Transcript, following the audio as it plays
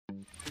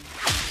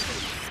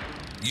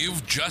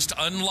You've just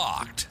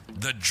unlocked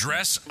the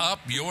Dress Up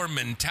Your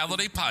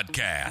Mentality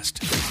podcast.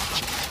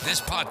 This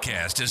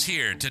podcast is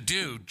here to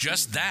do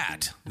just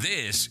that.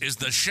 This is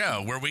the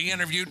show where we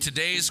interview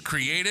today's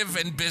creative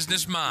and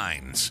business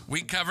minds. We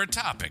cover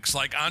topics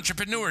like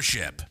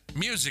entrepreneurship,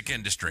 music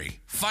industry,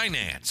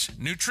 finance,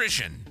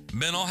 nutrition,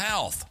 mental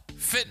health,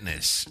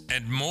 fitness,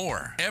 and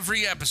more.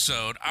 Every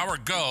episode, our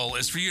goal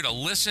is for you to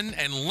listen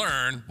and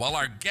learn while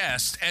our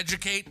guests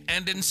educate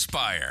and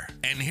inspire.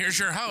 And here's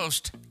your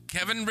host,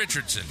 Kevin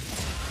Richardson.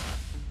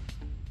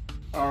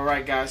 All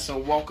right, guys, so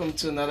welcome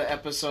to another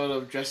episode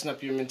of Dressing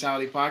Up Your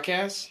Mentality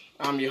podcast.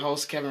 I'm your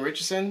host, Kevin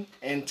Richardson,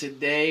 and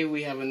today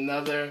we have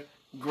another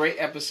great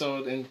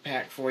episode in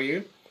pack for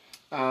you.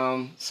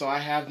 So I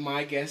have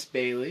my guest,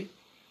 Bailey,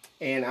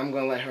 and I'm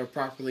going to let her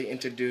properly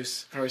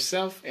introduce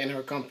herself and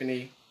her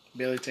company.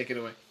 Bailey, take it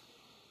away.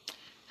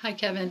 Hi,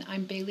 Kevin.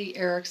 I'm Bailey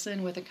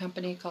Erickson with a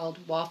company called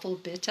Waffle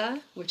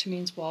Bitte, which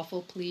means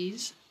waffle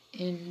please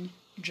in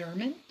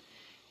German.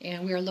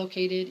 And we are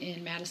located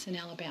in Madison,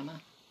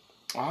 Alabama.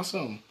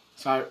 Awesome.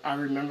 So I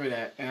remember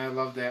that, and I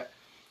love that.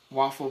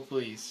 Waffle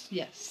please.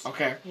 Yes.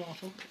 Okay.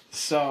 Waffle.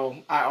 So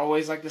I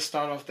always like to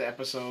start off the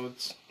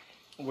episodes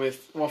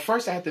with, well,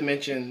 first I have to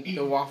mention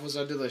the waffles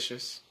are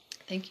delicious.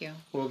 Thank you.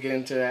 We'll get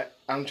into that.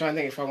 I'm trying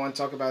to think if I want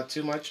to talk about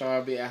too much, or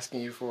I'll be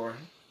asking you for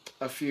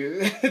a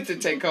few to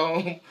take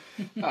home.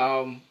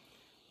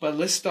 But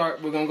let's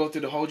start. We're going to go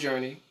through the whole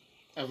journey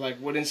of like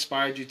what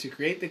inspired you to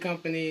create the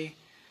company,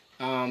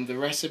 the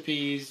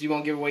recipes. You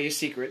won't give away your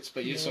secrets,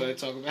 but you sort of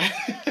talk about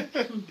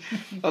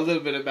a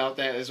little bit about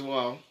that as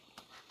well.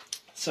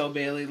 So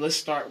Bailey, let's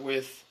start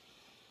with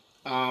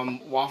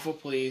Waffle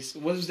Please.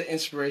 What was the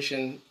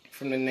inspiration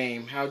from the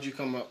name? How did you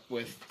come up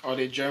with? Are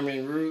they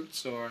German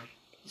roots, or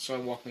sort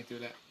of walk me through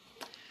that?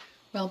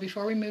 Well,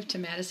 before we moved to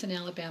Madison,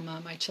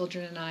 Alabama, my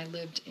children and I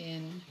lived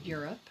in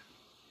Europe.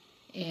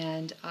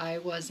 And I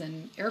was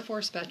an Air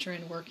Force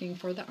veteran working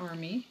for the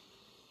Army.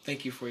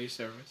 Thank you for your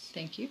service.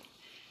 Thank you.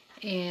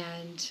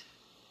 And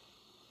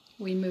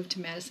we moved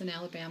to Madison,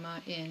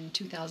 Alabama in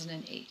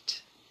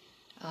 2008.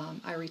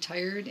 I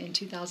retired in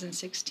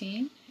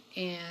 2016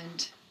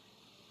 and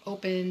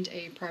opened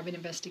a private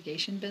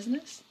investigation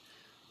business,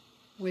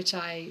 which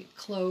I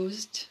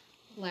closed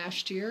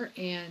last year.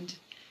 And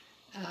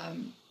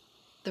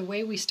the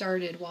way we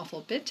started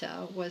Waffle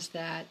Bitte was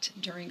that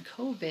during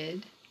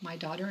COVID, my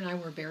daughter and I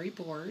were very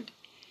bored,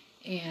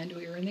 and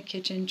we were in the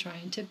kitchen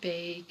trying to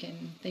bake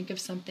and think of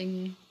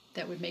something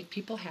that would make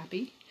people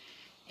happy.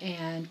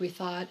 And we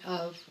thought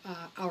of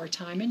our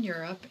time in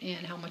Europe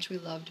and how much we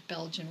loved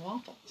Belgian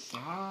waffles.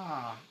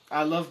 Ah,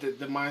 I love that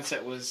the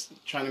mindset was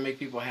trying to make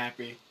people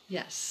happy.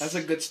 Yes. That's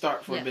a good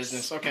start for a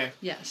business. Okay.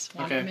 Yes,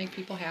 wanted to make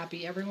people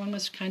happy. Everyone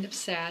was kind of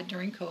sad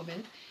during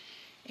COVID,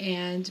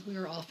 and we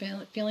were all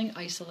feeling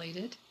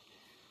isolated.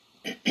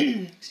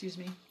 Excuse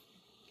me.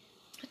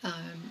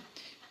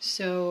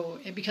 So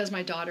because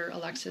my daughter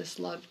Alexis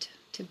loves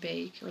to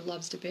bake,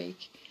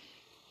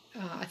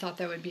 I thought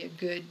that would be a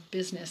good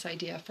business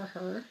idea for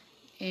her.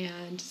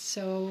 And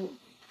so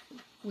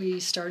we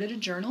started a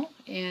journal,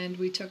 and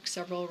we took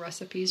several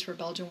recipes for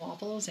Belgian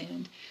waffles,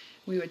 and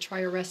we would try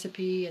a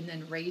recipe and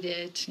then rate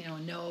it,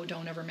 no,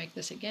 don't ever make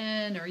this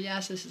again, or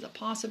yes, this is a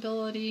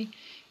possibility.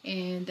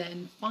 And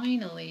then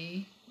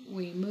finally,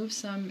 we moved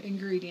some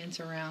ingredients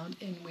around,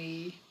 and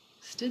we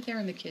stood there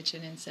in the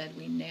kitchen and said,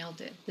 we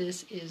nailed it.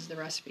 This is the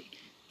recipe.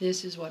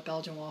 This is what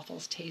Belgian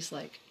waffles taste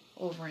like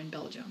over in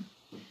Belgium.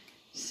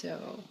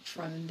 So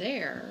from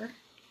there,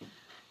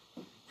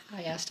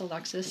 I asked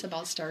Alexis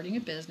about starting a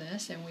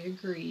business, and we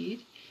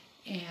agreed.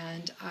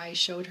 And I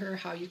showed her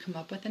how you come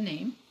up with a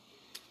name.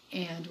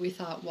 And we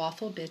thought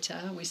Waffle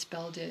Bitte, we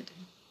spelled it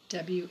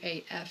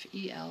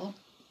WAFEL-BITTE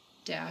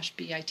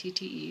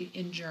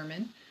in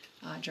German,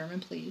 German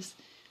please.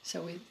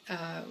 So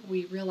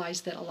we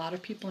realized that a lot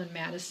of people in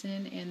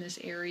Madison and this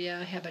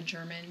area have a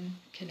German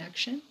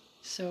connection.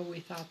 So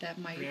we thought that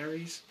might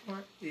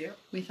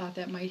We thought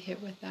that might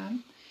hit with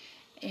them.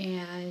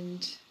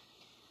 And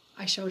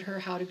I showed her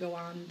how to go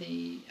on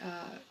the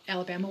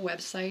Alabama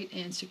website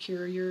and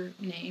secure your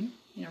name,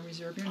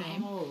 reserve your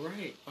name. Oh,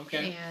 right.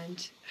 Okay.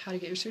 And how to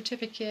get your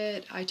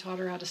certificate. I taught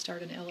her how to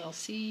start an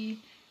LLC,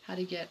 how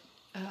to get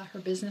her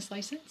business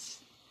license,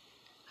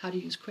 how to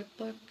use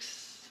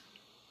QuickBooks,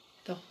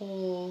 the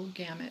whole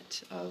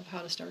gamut of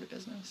how to start a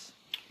business.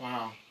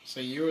 Wow.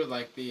 So you were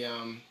like the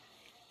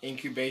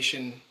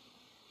incubation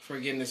for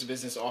getting this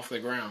business off the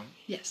ground.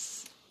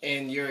 Yes.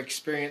 And your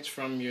experience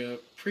from your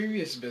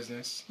previous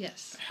business,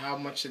 yes, how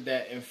much did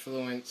that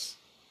influence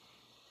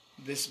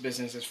this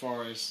business as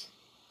far as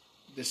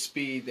the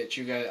speed that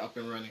you got it up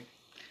and running?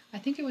 I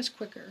think it was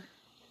quicker.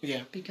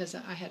 Yeah. Because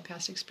I had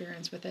past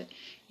experience with it.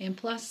 And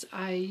plus,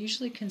 I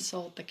usually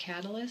consult the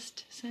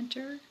Catalyst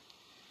Center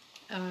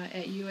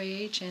at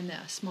UAH and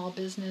the Small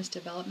Business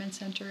Development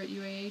Center at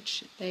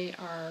UAH. They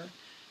are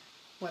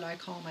what I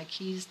call my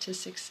keys to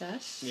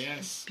success.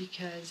 Yes.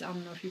 Because I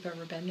don't know if you've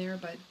ever been there,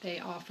 but they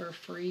offer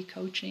free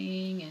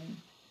coaching and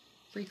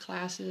free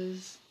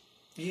classes.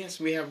 Yes,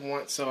 we have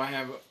one. So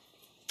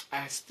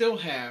I still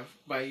have,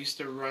 but I used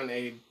to run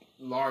a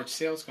large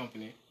sales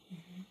company,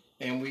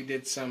 and we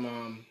did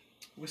some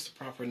what's the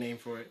proper name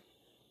for it?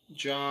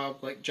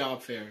 Job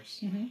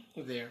fairs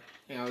there,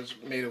 and I was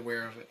made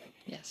aware of it.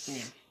 Yes,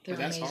 Yeah. they're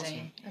But that's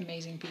amazing, awesome.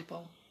 amazing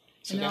people,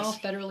 So and they're all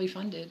that's federally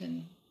funded,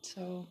 and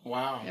so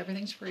wow.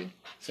 everything's free.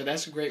 So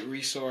that's a great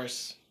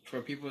resource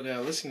for people that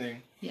are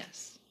listening.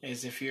 Yes,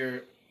 Is if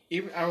you're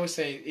I would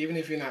say even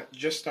if you're not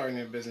just starting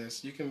a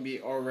business, you can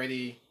be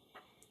already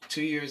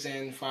 2 years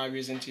in, 5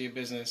 years into your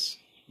business.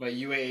 But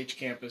UAH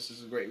campus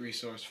is a great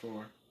resource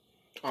for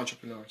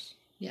entrepreneurs.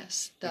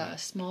 yes. The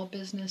Small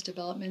Business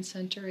Development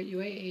Center at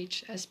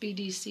UAH,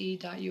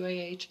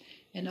 sbdc.uah,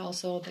 and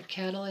also the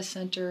Catalyst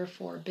Center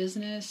for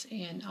Business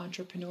and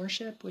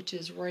Entrepreneurship, which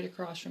is right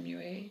across from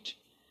UAH.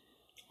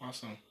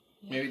 Awesome.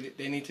 Maybe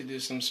they need to do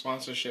some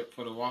sponsorship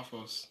for the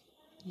waffles.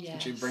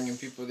 Yes. Since you're bringing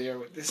people there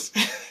with this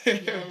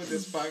with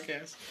this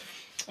podcast.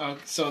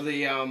 So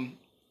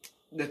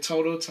the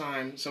total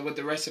time. So with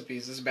the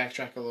recipes, let's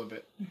backtrack a little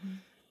bit.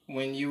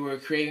 When you were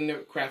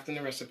crafting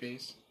the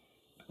recipes,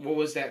 what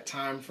was that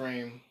time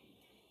frame?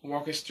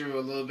 Walk us through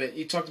a little bit.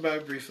 You talked about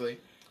it briefly,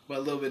 but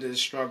a little bit of the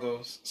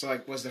struggles. So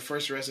like, was the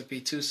first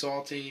recipe too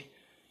salty?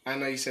 I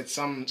know you said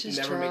some Just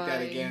never make that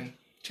dry, again.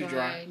 Too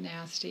dry.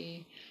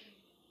 Nasty.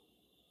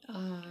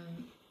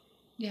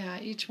 Yeah,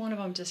 each one of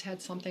them just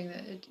had something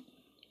that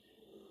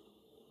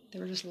they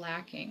were just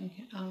lacking.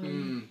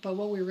 But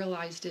what we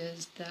realized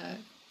is that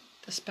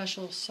the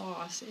special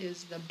sauce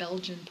is the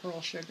Belgian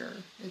pearl sugar.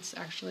 It's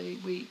actually,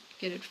 we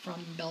get it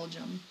from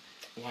Belgium.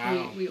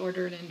 Wow. We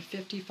order it in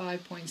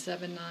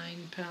 55.79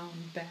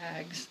 pound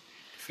bags.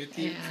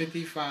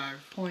 55.79.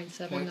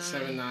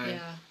 0.79.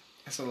 Yeah.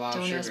 That's a lot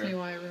Don't of sugar. ask me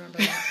why I remember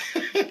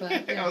that.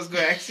 But, yeah. I was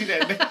going to ask you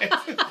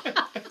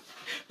that.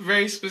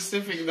 Very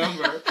specific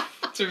number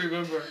to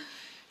remember.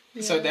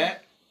 Yeah. So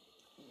that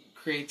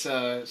creates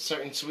a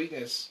certain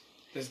sweetness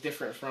that's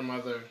different from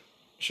other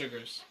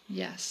sugars.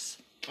 Yes.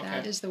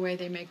 That is the way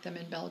they make them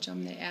in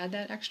Belgium. They add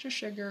that extra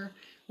sugar,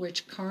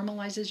 which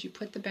caramelizes. You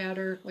put the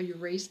batter, well, you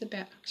rise the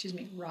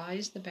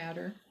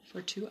batter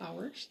for 2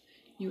 hours.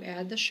 You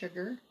add the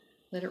sugar,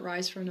 let it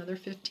rise for another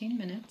 15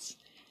 minutes,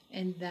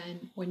 and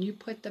then when you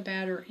put the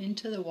batter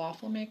into the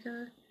waffle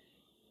maker,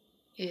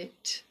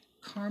 it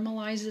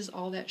caramelizes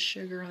all that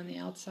sugar on the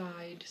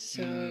outside.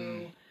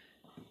 So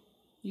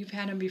you've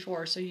had them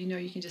before, so you know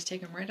you can just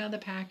take them right out of the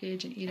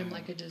package and eat them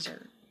like a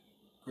dessert.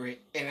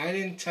 Great. And I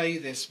didn't tell you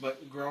this,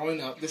 but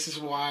growing up, this is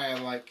why I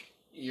like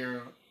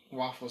your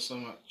waffles so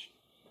much.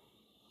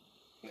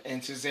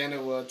 And Susanna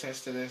will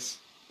attest to this.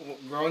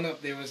 Growing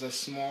up, there was a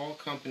small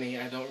company,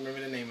 I don't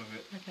remember the name of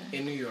it,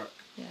 in New York.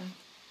 Yeah.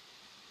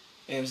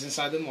 And it was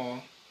inside the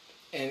mall,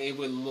 and it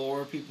would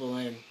lure people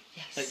in.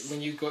 Yes. Like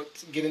when you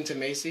get into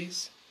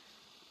Macy's,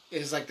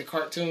 it's like the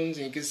cartoons,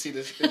 and you can see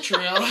the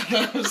trail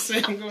of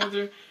sin going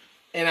through.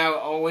 And I would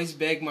always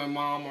beg my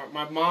mom, or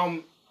my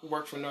mom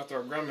worked for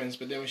Northrop Grumman's,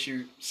 but then when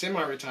she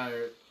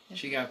semi-retired,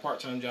 she got a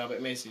part-time job at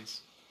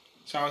Macy's.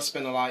 So I would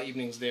spend a lot of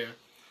evenings there.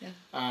 Yeah.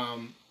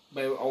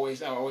 But I would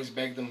always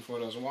beg them for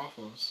those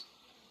waffles.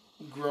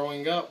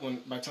 Growing up,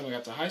 by the time I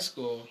got to high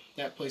school,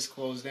 that place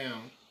closed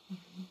down.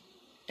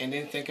 And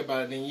then think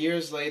about it. Then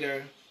years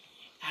later,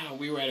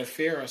 we were at a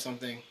fair or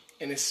something,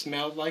 and it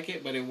smelled like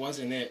it, but it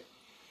wasn't it.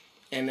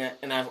 And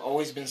I've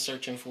always been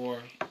searching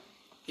for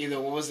either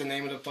what was the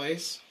name of the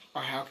place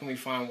or how can we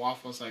find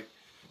waffles like.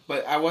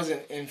 But I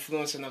wasn't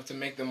influenced enough to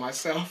make them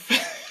myself.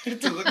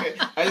 To look at,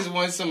 I just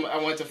wanted some. I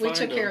wanted to find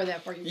them. We took care of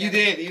that for you. You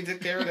did. You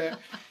took care of that.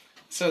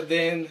 So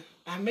then,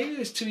 maybe it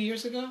was 2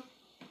 years ago,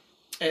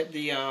 at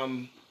the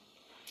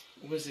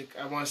what was it?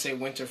 I want to say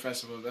Winter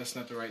Festival. That's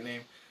not the right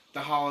name.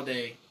 The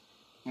holiday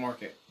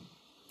market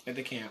at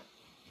the camp.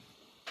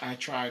 I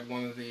tried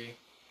one of the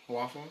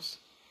waffles,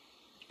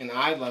 and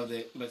I loved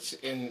it. But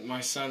my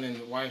son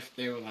and wife,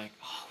 they were like,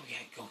 "Oh, we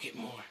gotta go get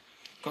more.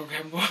 Go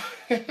grab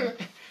more."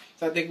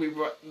 So I think we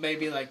brought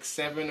maybe like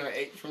 7 or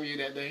 8 from you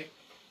that day.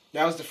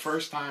 That was the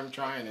first time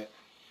trying it,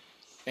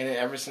 and then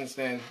ever since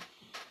then,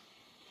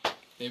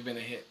 they've been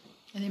a hit.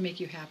 And they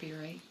make you happy,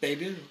 right? They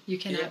do. You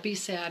cannot be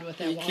sad with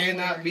that You waffle.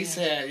 cannot be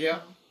sad. Yep.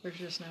 No, there's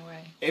just no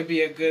way. It'd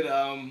be a good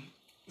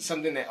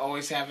something to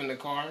always have in the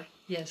car.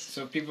 Yes.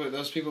 So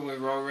those people with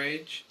road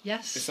rage,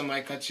 Yes. if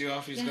somebody cuts you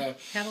off, you just go,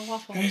 have a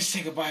waffle. let's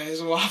take a bite of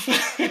this waffle.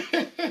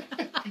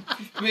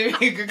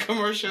 Maybe a good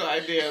commercial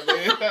idea.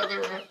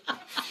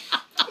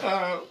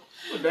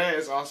 That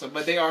is awesome.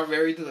 But they are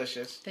very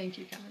delicious. Thank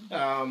you,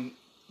 Kevin.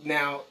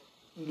 Now,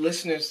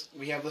 listeners,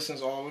 we have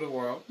listeners all over the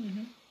world.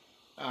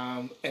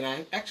 And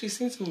I've actually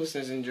seen some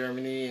listeners in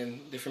Germany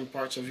and different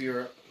parts of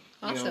Europe,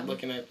 Awesome.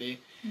 Looking at the...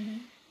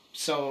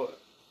 So,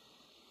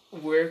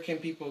 where can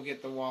people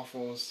get the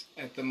waffles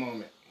at the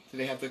moment? Do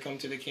they have to come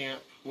to the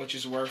camp, which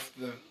is worth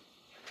the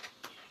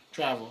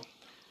travel?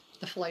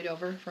 The flight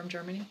over from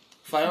Germany.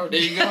 Fly over,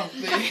 there you go.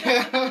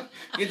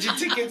 Get your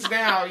tickets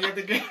now. You have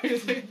to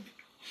get...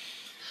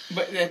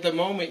 But at the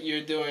moment,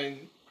 you're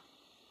doing...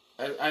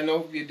 I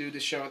know you do the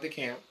show at the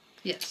camp.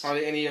 Yes. Are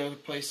there any other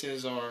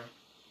places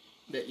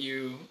that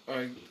you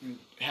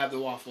have the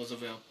waffles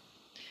available?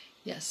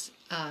 Yes.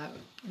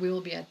 we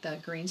will be at the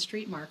Green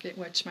Street Market,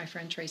 which my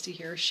friend Tracy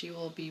here, she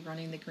will be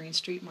running the Green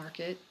Street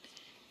Market.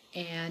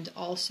 And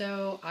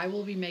also, I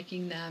will be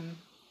making them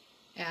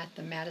at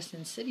the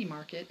Madison City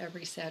Market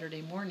every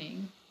Saturday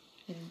morning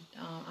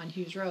on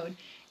Hughes Road.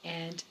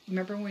 And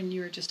remember when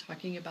you were just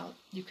talking about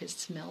you could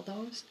smell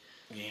those?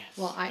 Yes.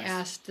 Well, I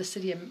asked the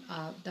city of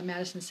the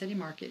Madison City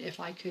Market if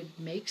I could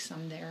make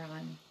some there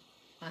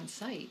on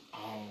site.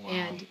 Oh, wow.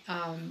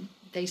 And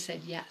they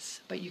said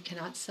yes, but you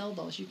cannot sell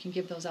those. You can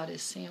give those out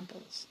as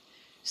samples.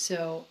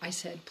 So I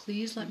said,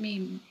 please let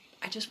me,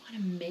 I just want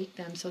to make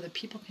them so that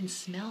people can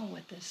smell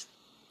what this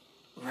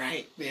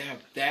Right. Yeah.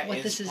 That what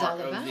is this is part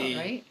all of about, the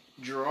right?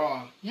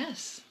 draw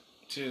Yes.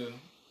 to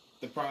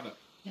the product.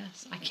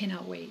 Yes. I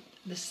cannot wait.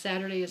 This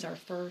Saturday is our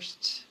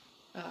first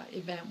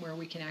event where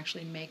we can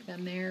actually make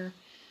them there.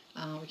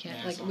 We can't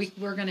Yeah, that's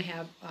we're going to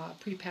have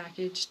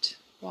prepackaged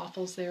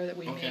waffles there that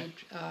we made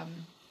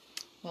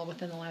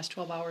within the last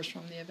 12 hours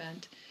from the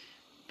event.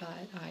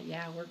 But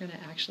yeah, we're going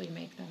to actually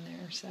make them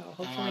there. So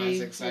hopefully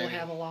we'll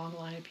have a long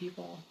line of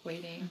people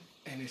waiting.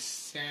 And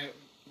it's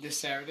this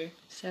Saturday?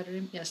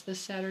 Saturday, yes, this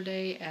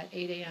Saturday at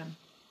 8 a.m.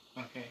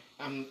 Okay.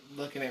 I'm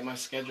looking at my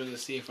schedule to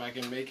see if I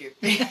can make it.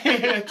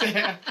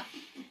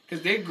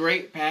 Because they're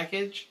great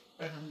package,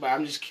 but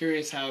I'm just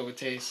curious how it would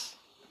taste.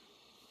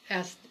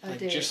 As a Like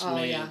day. just Oh,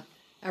 made. yeah.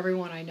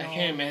 Everyone I know. I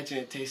can't imagine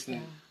it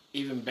tasting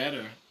even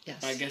better. Yes.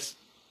 But I guess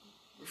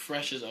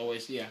fresh is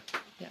always,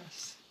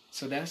 Yes.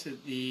 So that's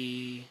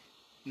the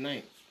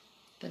 9th.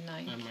 The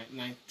 9th.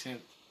 9th, 10th.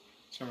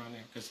 It's around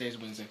there, because today's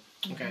Wednesday.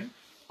 Okay.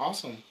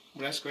 Awesome.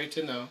 Well, that's great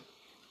to know.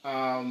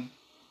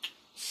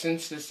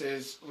 Since this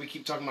is, we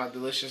keep talking about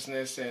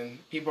deliciousness and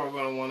people are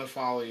going to want to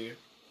follow you,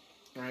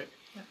 right?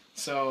 Yeah.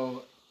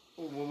 So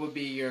what would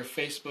be your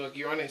Facebook?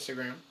 You're on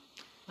Instagram.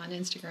 On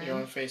Instagram. You're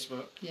on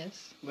Facebook.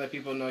 Yes. Let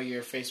people know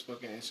your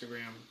Facebook and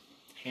Instagram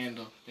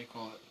handle, they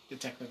call it, the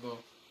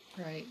technical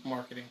Right.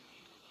 marketing.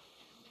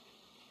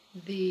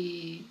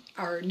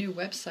 Our new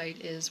website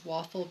is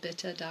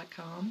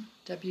wafflebitta.com.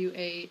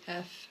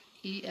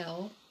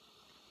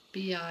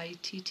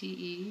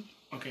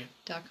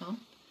 WAFELBITTE.com.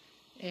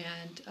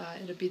 And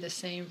it'll be the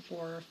same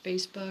for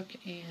Facebook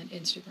and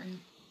Instagram.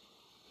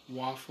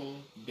 Waffle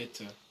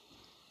Bitta.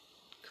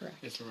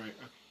 Correct. Is right. Okay.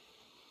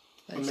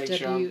 That's make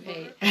sure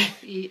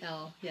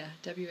WAFEL. Yeah,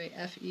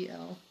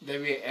 WAFEL.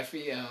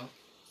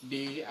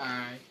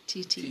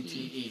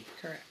 WAFELBITTE.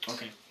 Correct.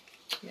 Okay.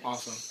 Yes.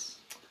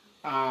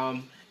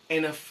 Awesome.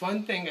 And a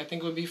fun thing I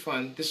think would be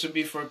fun. This would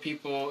be for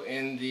people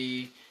in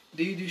the.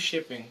 Do you do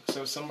shipping?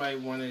 So if somebody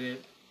wanted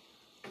it.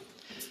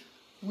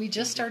 We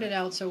just started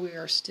out, so we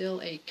are still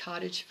a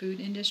cottage food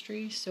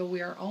industry. So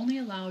we are only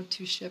allowed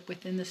to ship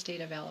within the state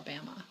of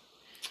Alabama.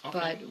 Okay.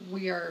 But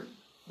we are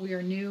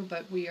new,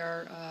 but we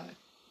have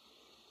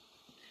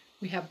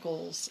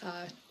goals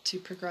to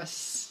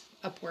progress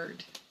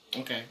upward.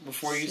 Okay.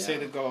 Before you say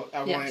the goal,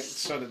 I want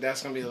that's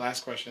going to be the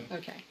last question.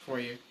 Okay. For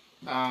you.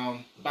 But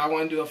I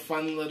want to do a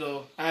fun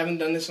little. I haven't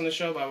done this on the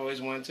show, but I've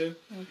always wanted to.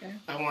 Okay.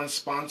 I want to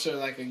sponsor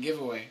like a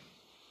giveaway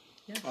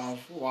Yes. of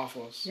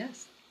waffles.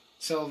 Yes.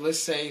 So let's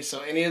say,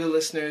 any of the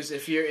listeners,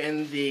 if you're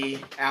in the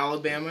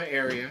Alabama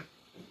area,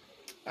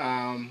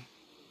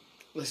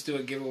 let's do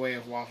a giveaway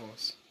of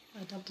waffles.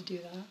 I'd love to do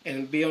that.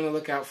 And be on the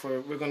lookout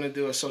we're going to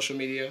do a social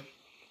media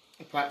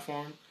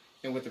platform,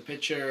 and with a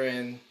picture,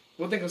 and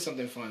we'll think of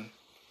something fun.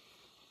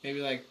 Maybe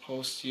like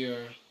post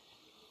a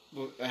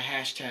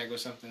hashtag or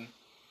something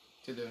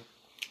to do.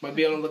 But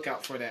be on the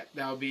lookout for that.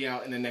 That'll be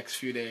out in the next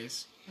few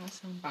days.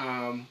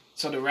 Awesome.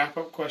 So the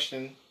wrap-up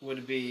question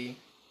would be,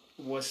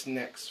 what's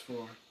next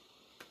for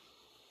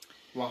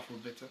Waffle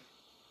Bitta?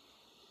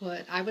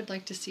 What I would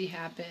like to see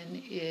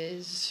happen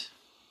is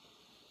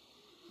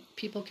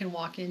people can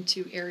walk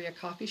into area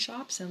coffee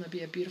shops and there'll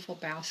be a beautiful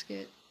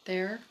basket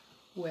there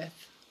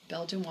with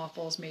Belgian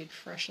waffles made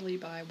freshly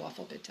by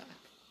Waffle Bitta.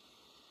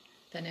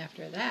 Then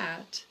after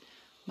that,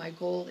 my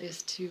goal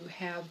is to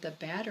have the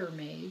batter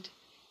made,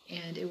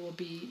 and it will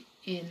be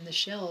in the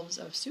shelves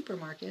of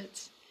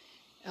supermarkets.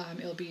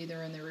 It'll be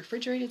either in the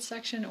refrigerated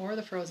section or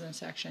the frozen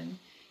section.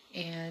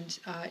 And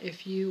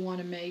if you want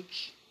to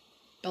make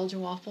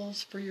Belgian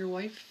waffles for your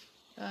wife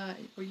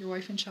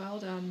and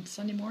child on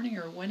Sunday morning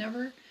or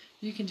whenever,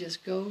 you can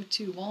just go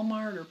to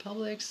Walmart or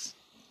Publix,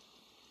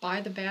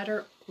 buy the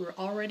batter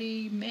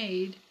already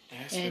made,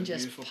 and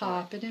just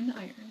pop it in the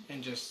iron.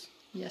 And just...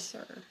 Yes,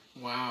 sir.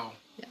 Wow.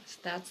 Yes,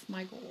 that's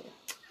my goal.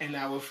 And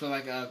I will feel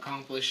like an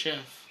accomplished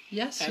chef.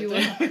 Yes, you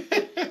will.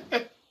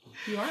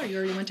 You are. You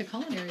already went to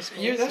culinary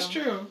school. Yeah, that's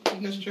true.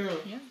 That's true.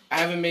 Yeah. I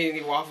haven't made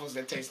any waffles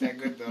that taste that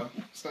good, though.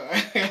 So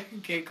I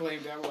can't claim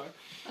that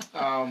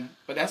one.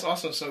 But that's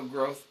awesome. So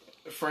growth.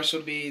 First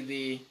would be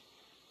the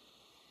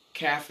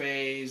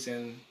cafes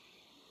and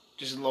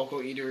just local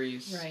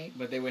eateries. Right.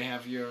 But they would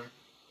have your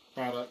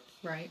product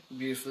Right.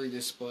 beautifully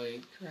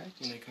displayed. Correct.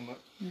 When they come up.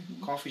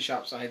 Mm-hmm. Coffee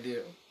shops,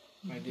 ideally.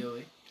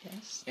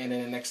 Yes. And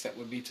then the next step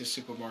would be to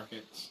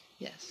supermarkets.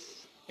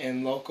 Yes.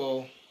 And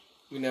local,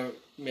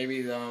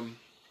 maybe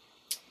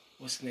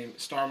what's the name?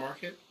 Star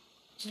Market?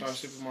 Star Yes.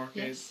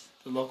 Supermarket? Yes.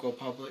 The local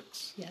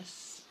Publix?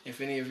 Yes.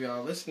 if any of y'all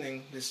are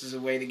listening, this is a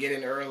way to get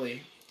in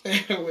early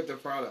with the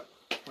product,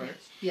 right?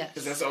 Yes.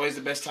 Because that's always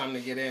the best time to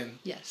get in.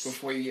 Yes.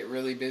 Before you get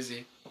really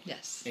busy.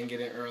 Yes. And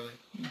get in early.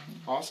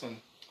 Mm-hmm. Awesome.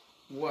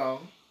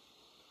 Well,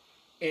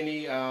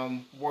 any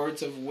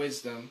words of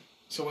wisdom?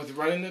 So with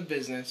running a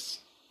business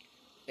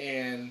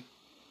and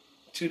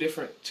two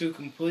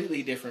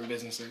completely different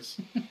businesses,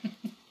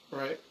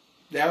 right?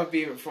 That would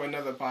be for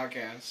another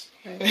podcast,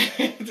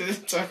 right? To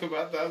talk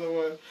about the other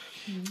one.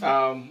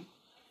 Mm-hmm.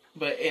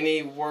 But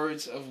any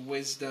words of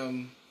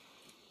wisdom?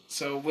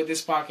 So with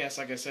this podcast,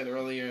 like I said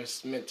earlier,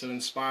 it's meant to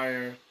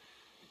inspire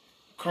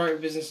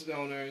current business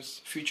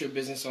owners, future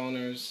business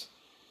owners,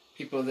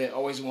 people that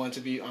always want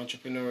to be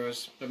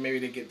entrepreneurs, but maybe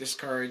they get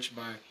discouraged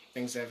by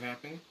things that have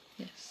happened.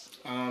 Yes.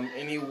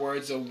 Any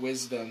words of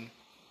wisdom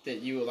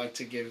that you would like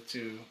to give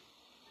to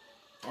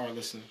our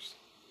listeners?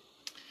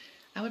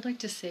 I would like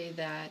to say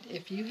that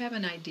if you have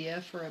an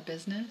idea for a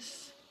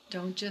business,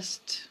 don't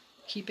just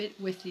keep it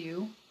with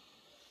you.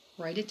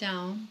 Write it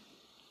down.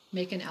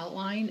 Make an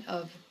outline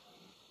of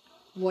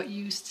what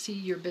you see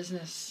your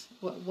business,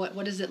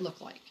 what does it look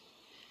like?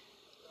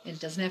 It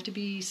doesn't have to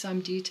be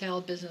some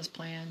detailed business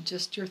plan,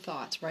 just your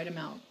thoughts. Write them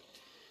out.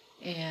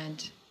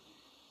 And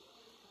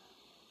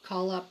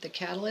call up the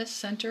Catalyst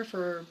Center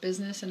for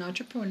Business and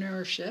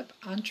Entrepreneurship.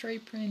 I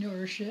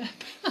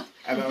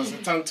know it's a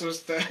tongue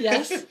twister.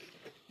 Yes.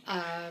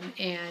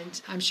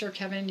 And I'm sure,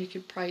 Kevin, you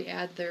could probably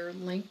add their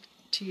link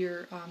to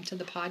your to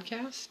the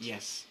podcast.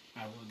 Yes,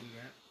 I will do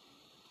that.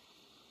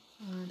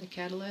 The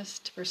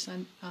Catalyst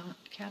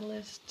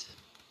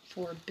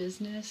for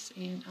Business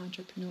and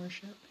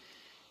Entrepreneurship.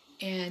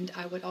 And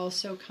I would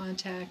also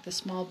contact the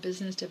Small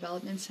Business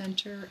Development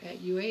Center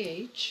at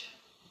UAH.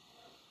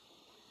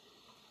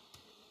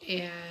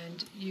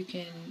 And you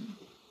can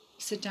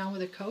sit down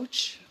with a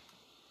coach,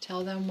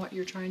 tell them what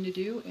you're trying to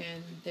do,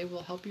 and they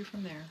will help you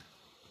from there.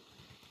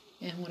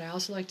 And what I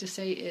also like to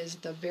say is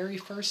the very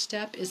first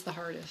step is the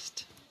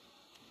hardest.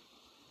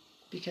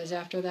 Because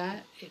after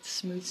that, it's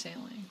smooth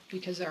sailing.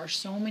 Because there are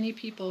so many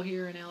people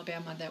here in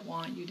Alabama that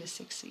want you to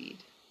succeed.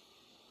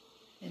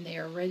 And they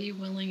are ready,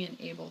 willing, and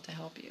able to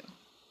help you.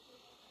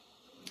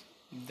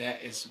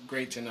 That is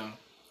great to know.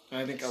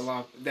 I think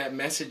that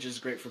message is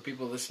great for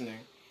people listening.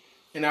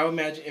 And I would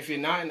imagine if you're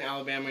not in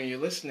Alabama and you're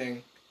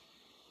listening,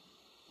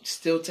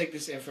 still take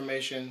this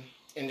information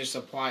and just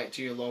apply it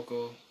to your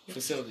local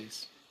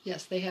facilities.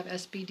 Yes, they have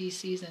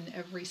SBDCs in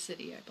every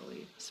city, I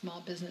believe.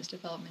 Small Business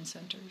Development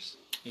Centers.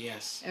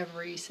 Yes.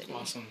 Every city.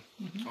 Awesome.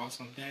 Mm-hmm.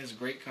 Awesome. That is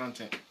great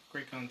content.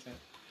 Great content.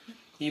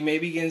 You may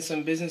be getting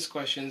some business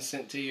questions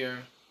sent to your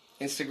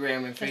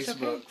Instagram and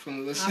Facebook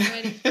from the listeners. I'm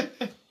ready.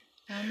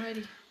 I'm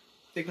ready.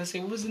 They're going to say,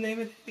 what was the name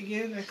of it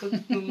again? I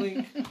clicked the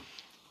link.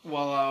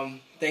 Well,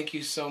 thank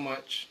you so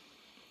much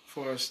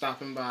for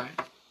stopping by.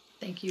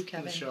 Thank you,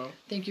 Kevin. The show.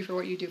 Thank you for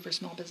what you do for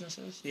small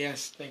businesses.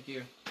 Yes, thank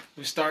you.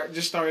 We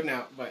just starting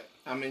out, but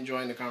I'm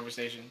enjoying the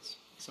conversations.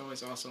 It's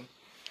always awesome.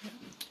 Yeah.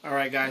 All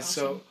right, guys.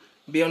 Awesome. So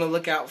be on the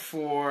lookout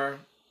for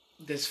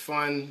this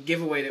fun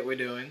giveaway that we're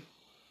doing.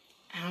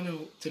 I don't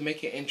know, to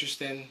make it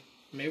interesting,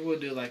 maybe we'll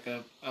do like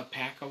a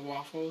pack of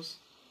waffles,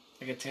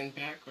 like a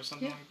 10-pack or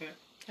something like that.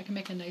 I can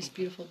make a nice,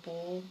 beautiful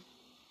bowl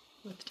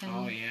with 10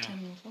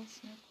 waffles.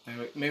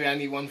 Yeah. Maybe I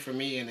need one for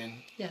me and then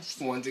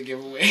one to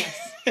give away.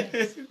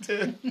 Yes.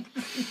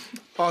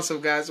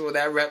 Awesome, guys. Well,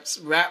 that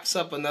wraps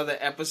up another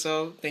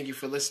episode. Thank you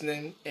for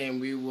listening,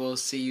 and we will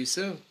see you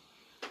soon.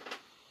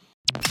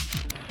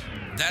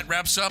 That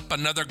wraps up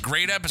another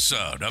great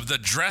episode of the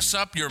Dress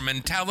Up Your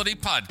Mentality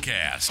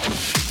podcast.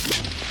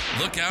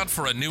 Look out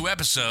for a new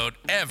episode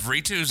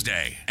every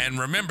Tuesday. And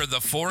remember the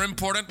 4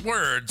 important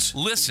words: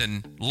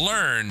 listen,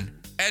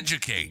 learn,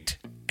 educate,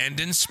 and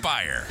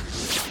inspire.